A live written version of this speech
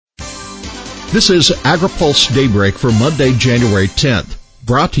This is AgriPulse Daybreak for Monday, January 10th,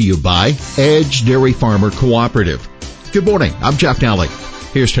 brought to you by Edge Dairy Farmer Cooperative. Good morning, I'm Jeff Nally.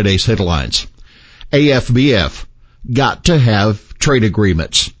 Here's today's headlines. AFBF got to have trade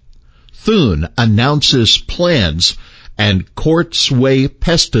agreements. Thune announces plans and courts weigh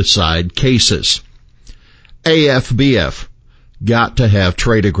pesticide cases. AFBF got to have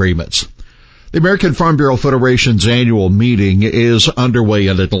trade agreements. The American Farm Bureau Federation's annual meeting is underway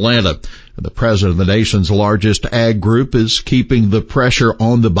in Atlanta. The president of the nation's largest ag group is keeping the pressure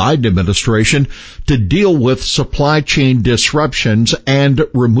on the Biden administration to deal with supply chain disruptions and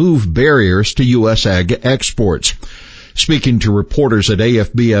remove barriers to U.S. ag exports. Speaking to reporters at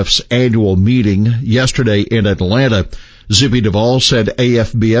AFBF's annual meeting yesterday in Atlanta, Zippy Duvall said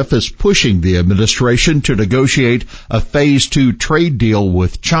AFBF is pushing the administration to negotiate a Phase 2 trade deal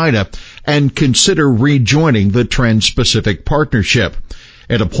with China and consider rejoining the Trans-Pacific Partnership.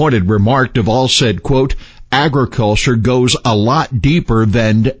 In a pointed remark, Duvall said, quote, agriculture goes a lot deeper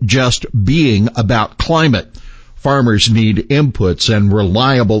than just being about climate. Farmers need inputs and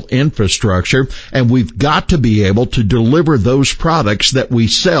reliable infrastructure, and we've got to be able to deliver those products that we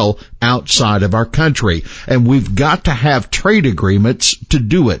sell outside of our country, and we've got to have trade agreements to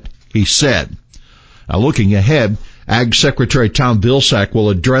do it, he said. Now, looking ahead, Ag Secretary Tom Vilsack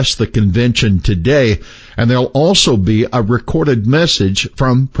will address the convention today, and there'll also be a recorded message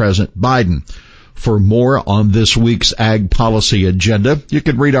from President Biden. For more on this week's ag policy agenda, you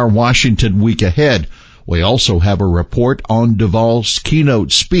can read our Washington Week Ahead. We also have a report on Duvall's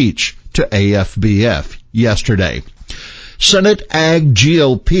keynote speech to AFBF yesterday. Senate Ag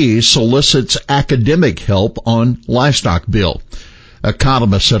GOP solicits academic help on livestock bill.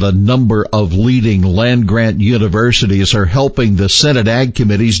 Economists at a number of leading land-grant universities are helping the Senate Ag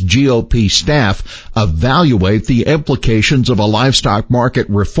Committee's GOP staff evaluate the implications of a livestock market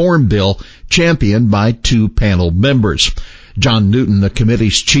reform bill championed by two panel members. John Newton, the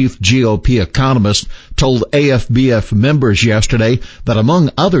committee's chief GOP economist, told AFBF members yesterday that,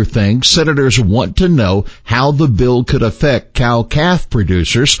 among other things, senators want to know how the bill could affect cow-calf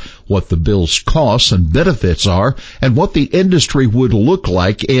producers, what the bill's costs and benefits are, and what the industry would look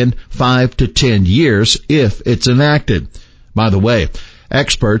like in 5 to 10 years if it's enacted. By the way,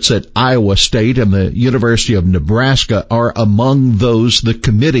 experts at Iowa State and the University of Nebraska are among those the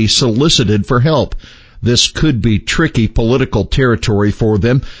committee solicited for help. This could be tricky political territory for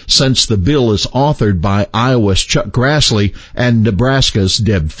them since the bill is authored by Iowa's Chuck Grassley and Nebraska's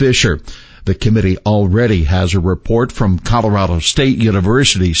Deb Fischer. The committee already has a report from Colorado State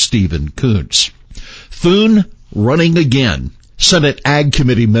University's Stephen Kuntz. Thune running again. Senate Ag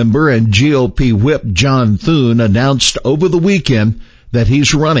Committee member and GOP whip John Thune announced over the weekend that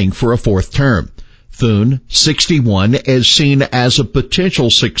he's running for a fourth term. Thune, 61, is seen as a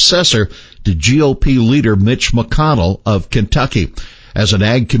potential successor to GOP leader Mitch McConnell of Kentucky. As an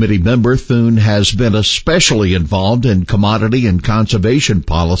Ag Committee member, Thune has been especially involved in commodity and conservation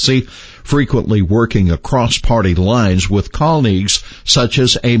policy, frequently working across party lines with colleagues such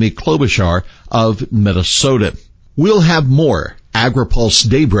as Amy Klobuchar of Minnesota. We'll have more AgriPulse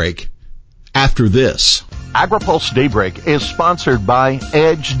Daybreak after this. AgriPulse Daybreak is sponsored by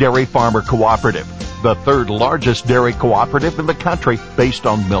Edge Dairy Farmer Cooperative, the third largest dairy cooperative in the country based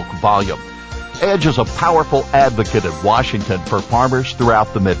on milk volume. Edge is a powerful advocate in Washington for farmers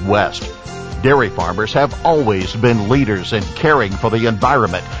throughout the Midwest. Dairy farmers have always been leaders in caring for the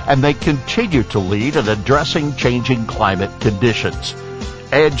environment, and they continue to lead in addressing changing climate conditions.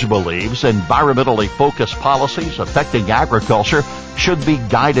 Edge believes environmentally focused policies affecting agriculture should be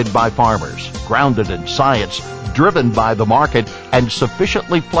guided by farmers, grounded in science, driven by the market, and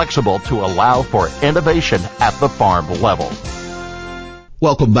sufficiently flexible to allow for innovation at the farm level.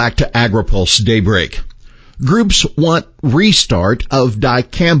 Welcome back to AgriPulse Daybreak. Groups want restart of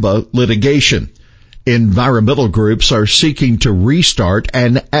dicamba litigation. Environmental groups are seeking to restart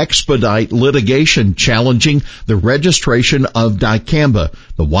and expedite litigation challenging the registration of dicamba,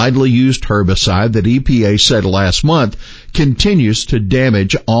 the widely used herbicide that EPA said last month continues to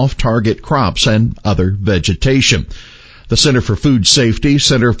damage off-target crops and other vegetation. The Center for Food Safety,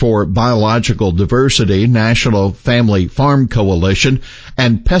 Center for Biological Diversity, National Family Farm Coalition,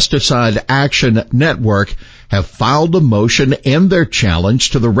 and Pesticide Action Network have filed a motion in their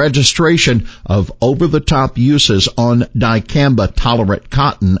challenge to the registration of over-the-top uses on dicamba-tolerant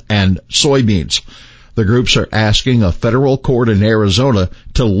cotton and soybeans. The groups are asking a federal court in Arizona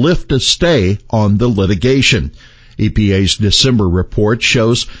to lift a stay on the litigation. EPA's December report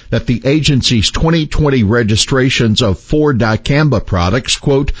shows that the agency's 2020 registrations of 4 dicamba products,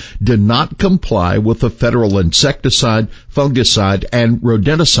 quote, did not comply with the Federal Insecticide, Fungicide, and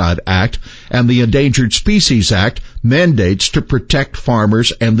Rodenticide Act and the Endangered Species Act mandates to protect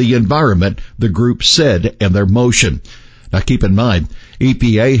farmers and the environment, the group said in their motion. Now keep in mind,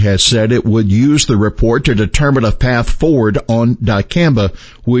 EPA has said it would use the report to determine a path forward on dicamba,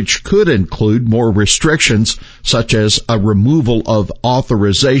 which could include more restrictions, such as a removal of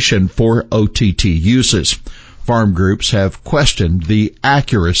authorization for OTT uses. Farm groups have questioned the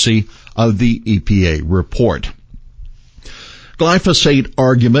accuracy of the EPA report. Glyphosate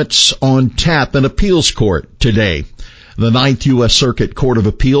arguments on tap in appeals court today. The Ninth U.S. Circuit Court of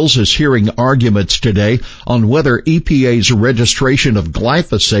Appeals is hearing arguments today on whether EPA's registration of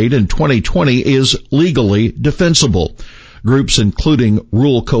glyphosate in 2020 is legally defensible. Groups including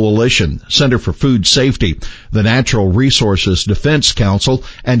Rural Coalition, Center for Food Safety, the Natural Resources Defense Council,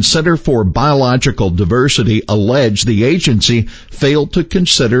 and Center for Biological Diversity allege the agency failed to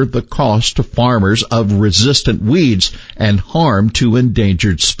consider the cost to farmers of resistant weeds and harm to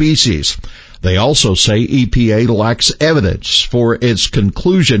endangered species. They also say EPA lacks evidence for its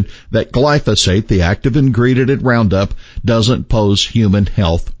conclusion that glyphosate, the active ingredient in Roundup, doesn't pose human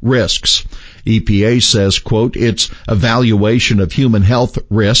health risks. EPA says, quote, its evaluation of human health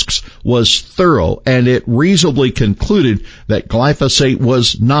risks was thorough and it reasonably concluded that glyphosate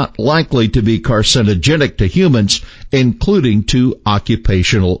was not likely to be carcinogenic to humans, including to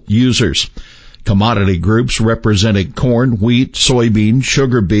occupational users. Commodity groups representing corn, wheat, soybean,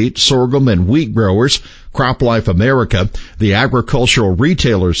 sugar beet, sorghum, and wheat growers, CropLife America, the Agricultural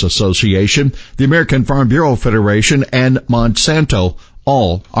Retailers Association, the American Farm Bureau Federation, and Monsanto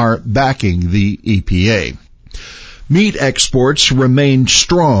all are backing the EPA. Meat exports remained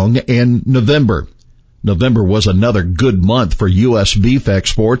strong in November. November was another good month for U.S. beef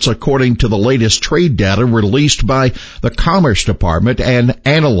exports, according to the latest trade data released by the Commerce Department and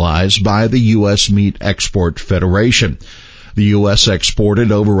analyzed by the U.S. Meat Export Federation. The U.S.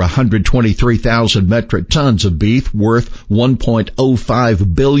 exported over 123,000 metric tons of beef worth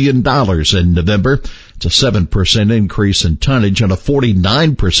 $1.05 billion in November. It's a 7% increase in tonnage and a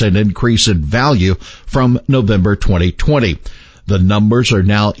 49% increase in value from November 2020. The numbers are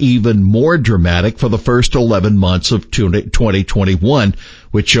now even more dramatic for the first 11 months of 2021,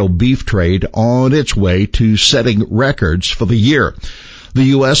 which show beef trade on its way to setting records for the year. The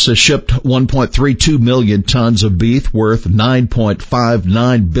U.S. has shipped 1.32 million tons of beef worth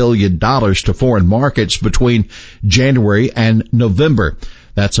 $9.59 billion to foreign markets between January and November.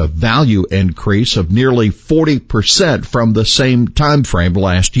 That's a value increase of nearly 40% from the same time frame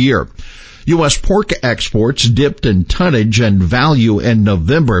last year. U.S. pork exports dipped in tonnage and value in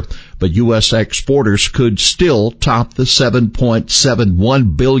November, but U.S. exporters could still top the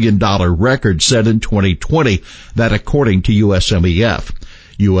 $7.71 billion record set in 2020, that according to USMEF.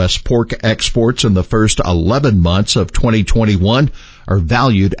 U.S. pork exports in the first 11 months of 2021 are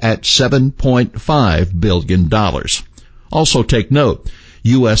valued at $7.5 billion. Also take note,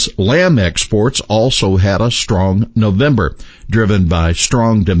 U.S. lamb exports also had a strong November. Driven by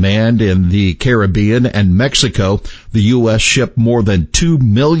strong demand in the Caribbean and Mexico, the U.S. shipped more than $2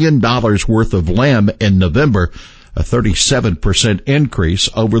 million worth of lamb in November, a 37% increase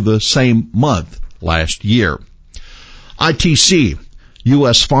over the same month last year. ITC,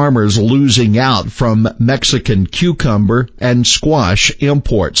 U.S. farmers losing out from Mexican cucumber and squash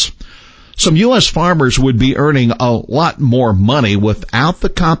imports. Some U.S. farmers would be earning a lot more money without the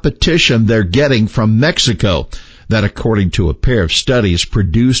competition they're getting from Mexico. That according to a pair of studies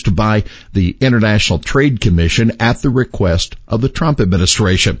produced by the International Trade Commission at the request of the Trump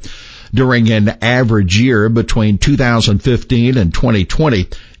administration. During an average year between 2015 and 2020,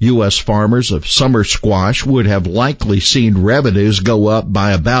 U.S. farmers of summer squash would have likely seen revenues go up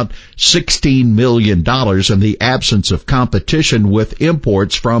by about $16 million in the absence of competition with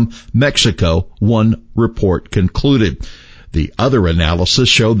imports from Mexico, one report concluded. The other analysis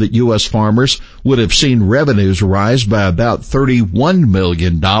showed that U.S. farmers would have seen revenues rise by about $31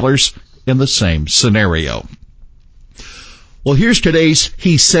 million in the same scenario. Well, here's today's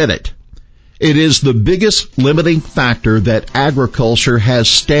He Said It. It is the biggest limiting factor that agriculture has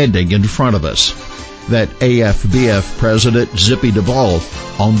standing in front of us. That AFBF President Zippy Duvall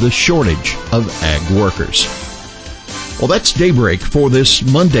on the shortage of ag workers. Well, that's Daybreak for this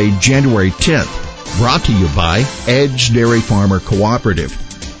Monday, January 10th. Brought to you by Edge Dairy Farmer Cooperative.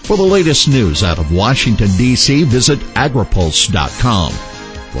 For the latest news out of Washington, D.C., visit agripulse.com.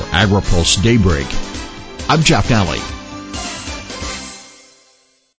 For AgriPulse Daybreak, I'm Jeff Alley.